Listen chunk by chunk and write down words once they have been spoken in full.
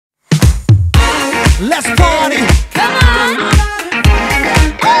Let's party. Come on.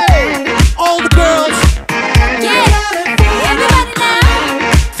 Hey, all the girls. Yeah. Everybody now.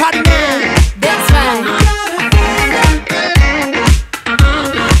 Fariman. That's right.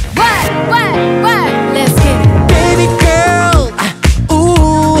 What? Let's get it. Baby girl,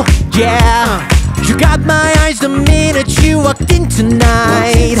 ooh, yeah. You got my eyes the minute you walked in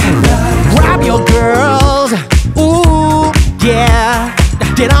tonight. Grab your girls, ooh, yeah.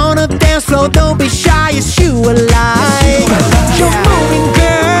 Get on the dance floor, don't be shy, it's you alive. You're moving,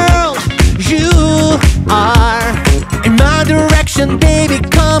 girl, you are in my direction, baby,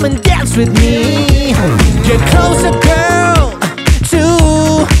 come and dance with me. Get closer, girl,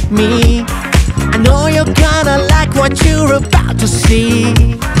 to me. I know you're gonna like what you're about to see.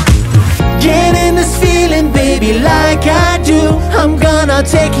 Get in this feeling, baby, like I do. I'm gonna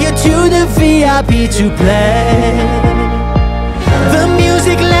take you to the VIP to play. The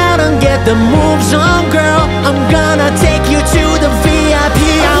music loud and get the moves on, girl. I'm gonna take you to the VIP.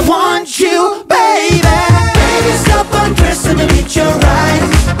 I want you, baby. Baby, stop undressing and meet your eyes.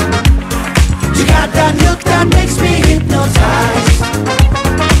 You got that look that makes me hypnotized.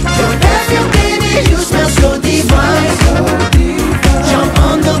 Your perfume, baby, you smell so divine. Jump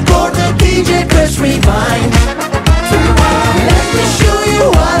on the board, the DJ press rewind. Let me show you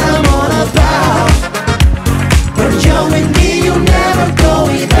what I'm all about. When you're with me, you never go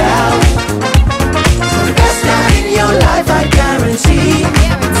without. The best night in your life, I guarantee.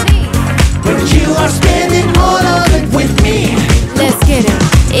 When you are spending all of it with me. Let's get it.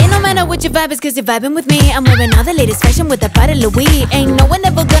 It no matter what your vibe is, cause you're vibing with me. I'm wearing all the latest fashion with that bottle of weed. Ain't no one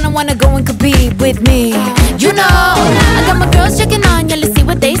ever gonna wanna go and compete with me. You know, I got my girls checking on you, let's see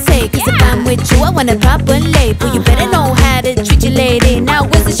what they say. Cause if I'm with you, I wanna proper lay. But you better know how to treat your lady. Now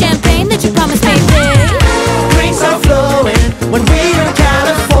where's the champagne that you promised me, babe? Drinks are flowing when we're in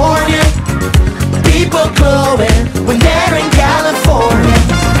California. People glowing when they're in California.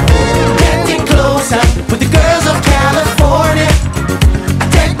 Getting closer with the girls of California.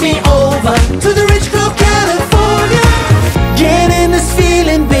 Take me over to the rich club California. Get in this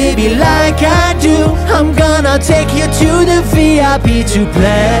feeling, baby, like I do. I'm gonna take you to the VIP to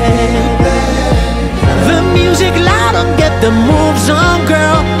play. The music loud and get the moves on,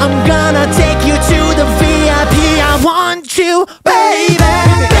 girl. I'm gonna take you to the VIP. I want you, baby.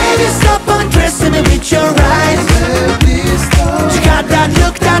 Baby, stop undressing and with your eyes. You got that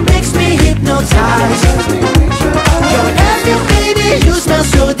look that makes me hypnotized. Your perfume, baby, you smell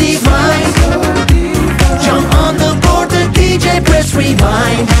so divine. Jump on the board, the DJ press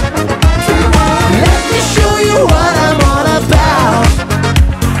rewind. Let me show you what I'm all about.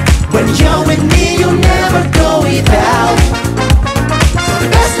 When you're with me, you never go without. The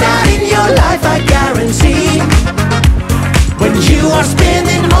best night in your life, I guarantee. When you are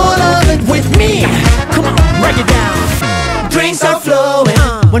spending all of it with me. Come on, break it down. Drinks are flowing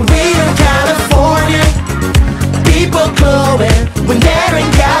when we're in California. People glowing when they're in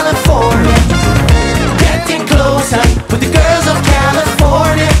California. Getting closer with the girls of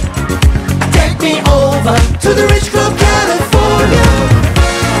California. Take me over to the rich club California.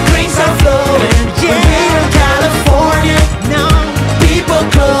 Drinks are flowing when we're in California. People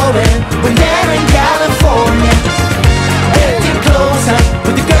glowing when they're in California. Getting closer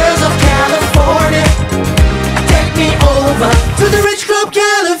with the girls of California. Take me over to the rich club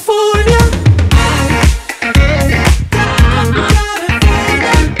California.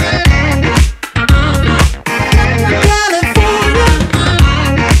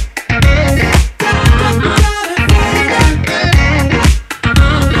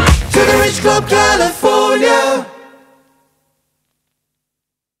 Club California.